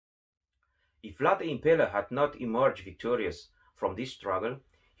If Vlad the Impaler had not emerged victorious from this struggle,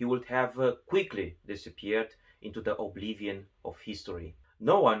 he would have quickly disappeared into the oblivion of history.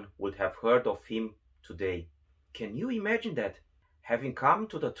 No one would have heard of him today. Can you imagine that? Having come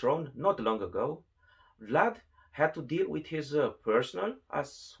to the throne not long ago, Vlad had to deal with his personal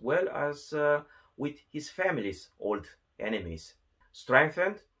as well as with his family's old enemies.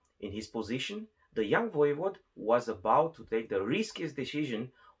 Strengthened in his position, the young voivode was about to take the riskiest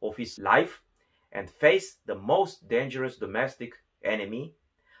decision of his life and face the most dangerous domestic enemy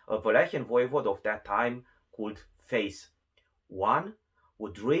a Wallachian voivode of that time could face. One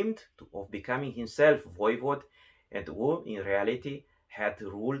who dreamed of becoming himself voivode and who in reality had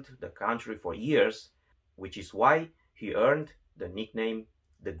ruled the country for years, which is why he earned the nickname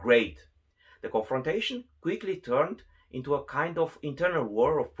the Great. The confrontation quickly turned into a kind of internal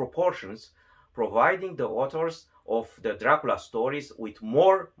war of proportions, providing the authors of the Dracula stories with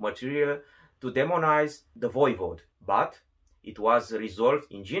more material to demonize the voivode. But it was resolved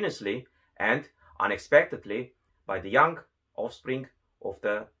ingeniously and unexpectedly by the young offspring of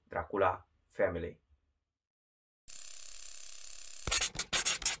the Dracula family.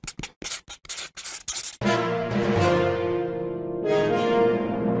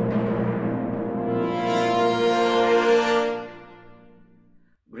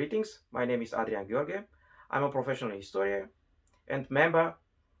 Greetings, my name is Adrian Gheorghe. I'm a professional historian and member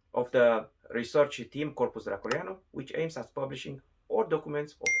of the research team Corpus Draculianum, which aims at publishing all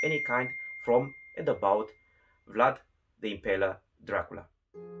documents of any kind from and about Vlad the Impaler Dracula.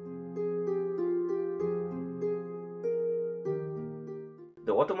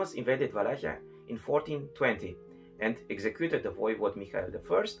 The Ottomans invaded Wallachia in 1420 and executed the voivode Michael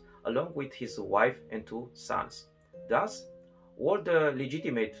I along with his wife and 2 sons. Thus, all the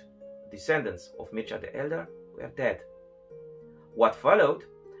legitimate descendants of Mircea the Elder were dead. What followed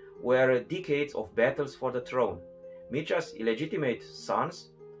were decades of battles for the throne. Mircea's illegitimate sons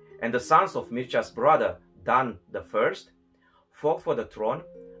and the sons of Mircea's brother Dan I fought for the throne,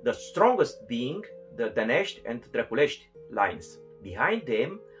 the strongest being the Dănești and Draculești lines. Behind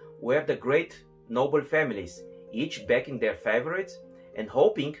them were the great noble families, each backing their favorites and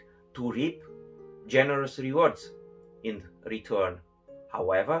hoping to reap generous rewards in return.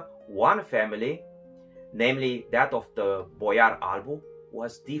 However, one family, namely that of the Boiar Albu,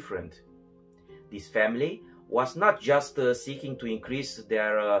 was different. This family was not just seeking to increase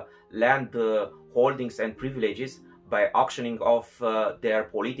their land holdings and privileges by auctioning off their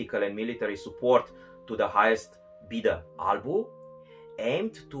political and military support to the highest bidder. Albu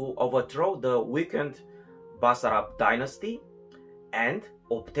aimed to overthrow the weakened Basarab dynasty and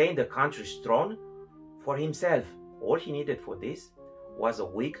obtain the country's throne for himself. All he needed for this was a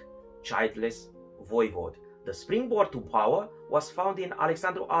weak, childless voivode. The springboard to power was found in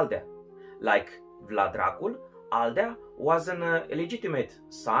Alexandru Aldea. Like Vlad Dracul, Aldea was an illegitimate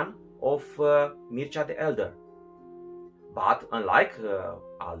son of Mircea the Elder. But unlike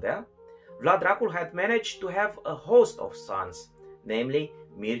Aldea, Vlad Dracul had managed to have a host of sons, namely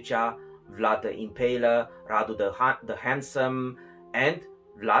Mircea, Vlad the Impaler, Radu the Handsome, and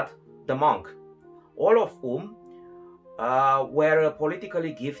Vlad the Monk, all of whom were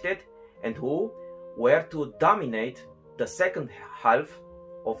politically gifted and who were to dominate the second half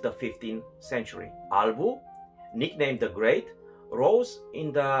of the 15th century. Albu, nicknamed the Great, rose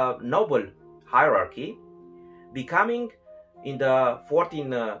in the noble hierarchy, becoming in the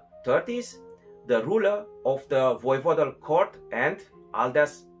 1430s the ruler of the voivodal court and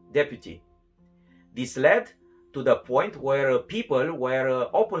Aldea's deputy. This led to the point where people were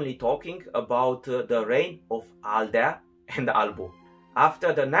openly talking about the reign of Aldea and Albu.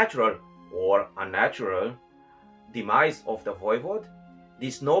 After the natural or unnatural demise of the voivode,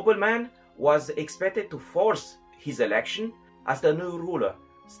 this nobleman was expected to force his election as the new ruler.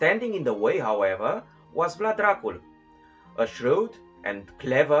 Standing in the way, however, was Vlad Dracul, a shrewd and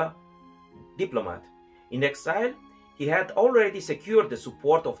clever diplomat. In exile, he had already secured the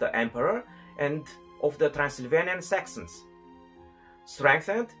support of the emperor and of the Transylvanian Saxons.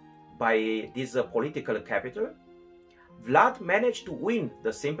 Strengthened by this political capital, Vlad managed to win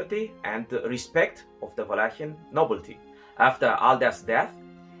the sympathy and the respect of the Wallachian nobility. After Aldea's death,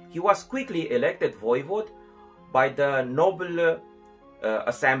 he was quickly elected voivode by the noble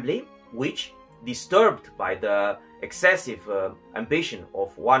assembly, which, disturbed by the excessive ambition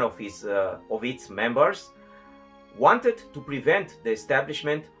of one of its members, wanted to prevent the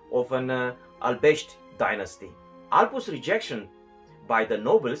establishment of an Albești dynasty. Albu's rejection by the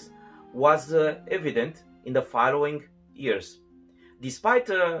nobles was evident in the following years. Despite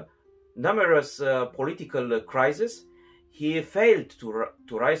numerous political crises, he failed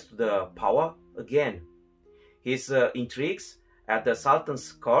to rise to the power again. His intrigues at the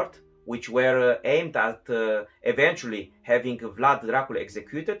Sultan's court, which were aimed at eventually having Vlad Dracul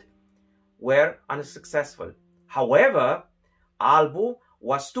executed, were unsuccessful. However, Albu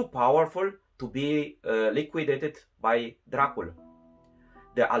was too powerful to be liquidated by Dracul.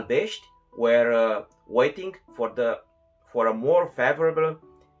 The Albești were waiting for a more favorable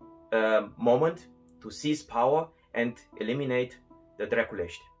moment to seize power and eliminate the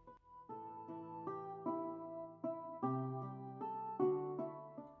Draculești.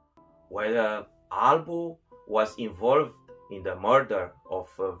 Whether Albu was involved in the murder of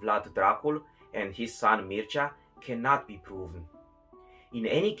Vlad Dracul and his son Mircea cannot be proven. In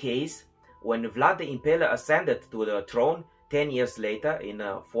any case, when Vlad the Impaler ascended to the throne 10 years later in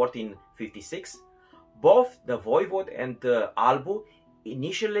 1456, both the voivode and Albu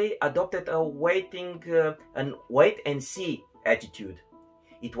initially adopted a wait-and-see attitude.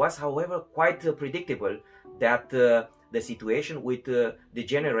 It was, however, quite predictable that the situation would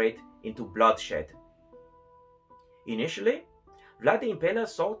degenerate into bloodshed. Initially, Vlad the Impaler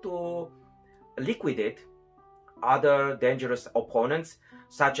sought to liquidate other dangerous opponents,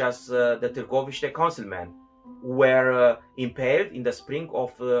 such as the Târgoviște councilmen, who were impaled in the spring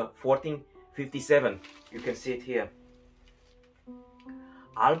of 1457. You can see it here.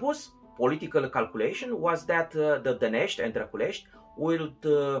 Albu's political calculation was that the Dănești and Draculești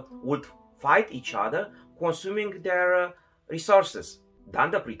would fight each other, consuming their resources.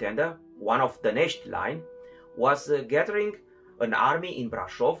 Dan the Pretender, one of Dănești line, was gathering an army in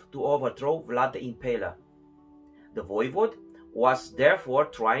Brașov to overthrow Vlad the Impaler. The voivode was therefore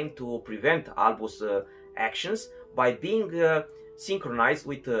trying to prevent Albu's actions by being synchronized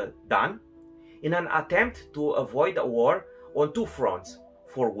with Dan in an attempt to avoid a war on two fronts,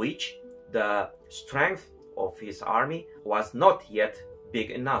 for which the strength of his army was not yet big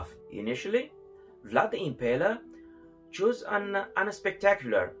enough. Initially, Vlad the Impaler chose an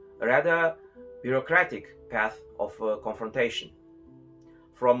unspectacular, rather bureaucratic path of confrontation.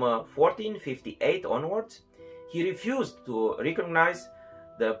 From 1458 onwards, he refused to recognize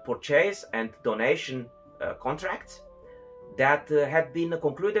the purchase and donation contracts that had been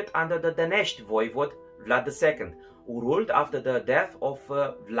concluded under the Dănești voivode Vlad II, who ruled after the death of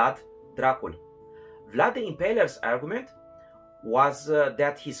Vlad Dracul. Vlad the Impaler's argument was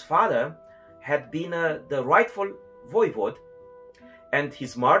that his father had been the rightful voivode and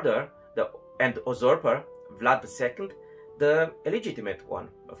his murder, and usurper, Vlad II, the illegitimate one,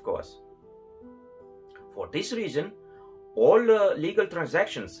 of course. For this reason, all legal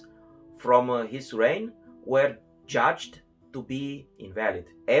transactions from his reign were judged to be invalid.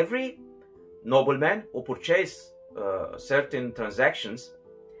 Every nobleman who purchased certain transactions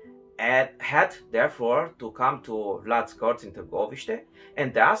had therefore to come to Vlad's court in Târgoviște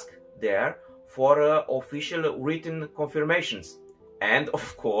and ask there for official written confirmations, and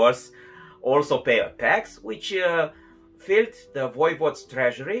of course also pay a tax which filled the voivode's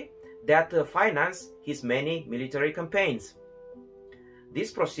treasury that financed his many military campaigns.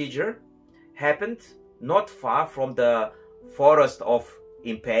 This procedure happened not far from the forest of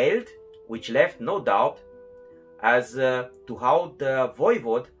Impaled, which left no doubt as to how the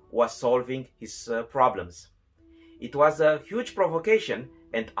voivode was solving his problems. It was a huge provocation,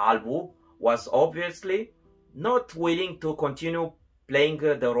 and Albu was obviously not willing to continue playing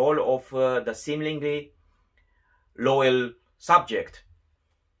the role of the seemingly loyal subject.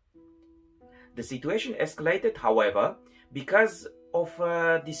 The situation escalated, however, because of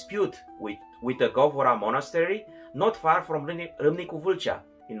a dispute with the Govora monastery not far from Râmnicu Vâlcea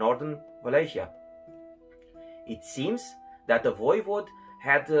in northern Wallachia. It seems that the voivode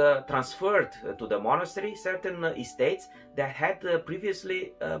had transferred to the monastery certain estates that had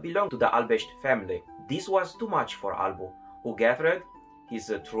previously belonged to the Albești family. This was too much for Albu, who gathered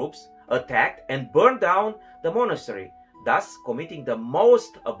his troops, attacked and burned down the monastery, thus committing the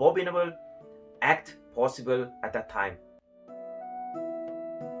most abominable act possible at that time.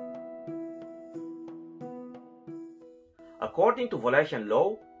 According to Wallachian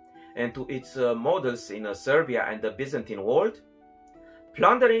law and to its models in Serbia and the Byzantine world,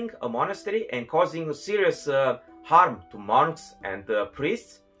 plundering a monastery and causing serious harm to monks and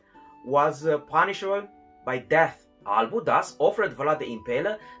priests was punishable by death. Albu thus offered Vlad the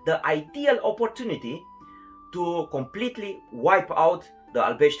Impaler the ideal opportunity to completely wipe out the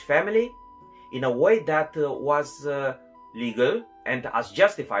Albești family in a way that was legal and as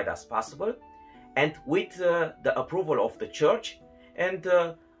justified as possible, and with the approval of the church and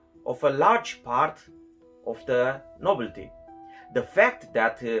of a large part of the nobility. The fact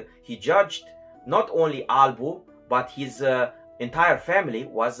that he judged not only Albu but his entire family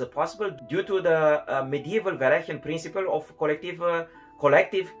was possible due to the medieval Wallachian principle of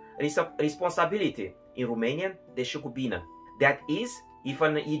collective responsibility, in Romanian, deșugubină. That is, if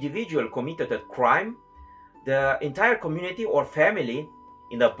an individual committed a crime, the entire community or family,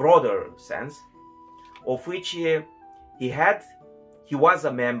 in a broader sense, of which he was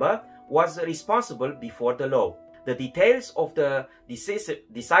a member, was responsible before the law. The details of the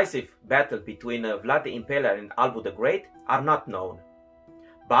decisive battle between Vlad the Impaler and Albu the Great are not known.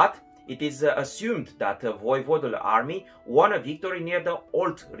 But it is assumed that the voivodal army won a victory near the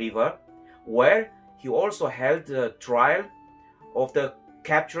Olt River, where he also held the trial of the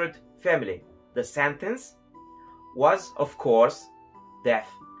captured family. The sentence was, of course, death.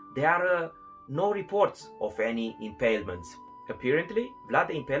 There are no reports of any impalements. Apparently, Vlad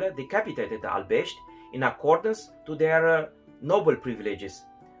the Impaler decapitated the Albești in accordance to their noble privileges,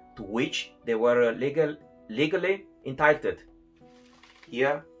 to which they were legally entitled.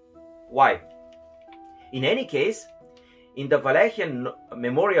 Here, why? In any case, in the Wallachian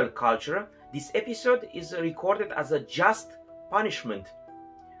memorial culture, this episode is recorded as a just punishment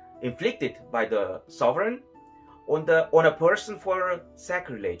inflicted by the sovereign on a person for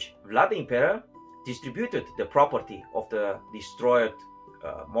sacrilege. Vlad the Impaler distributed the property of the destroyed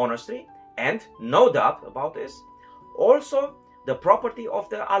monastery, and, no doubt about this, also the property of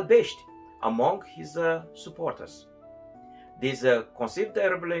the Albești among his supporters. This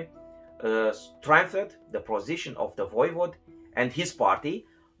considerably strengthened the position of the voivode and his party,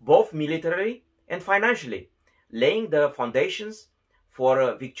 both militarily and financially, laying the foundations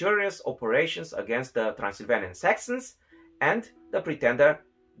for victorious operations against the Transylvanian Saxons and the pretender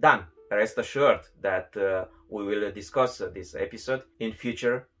Dan. Rest assured that we will discuss this episode in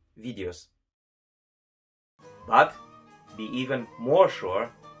future videos. But be even more sure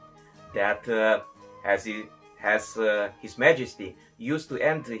that as His Majesty used to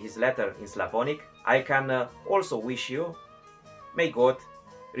end his letter in Slavonic, I can also wish you, may God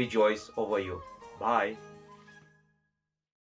rejoice over you. Bye.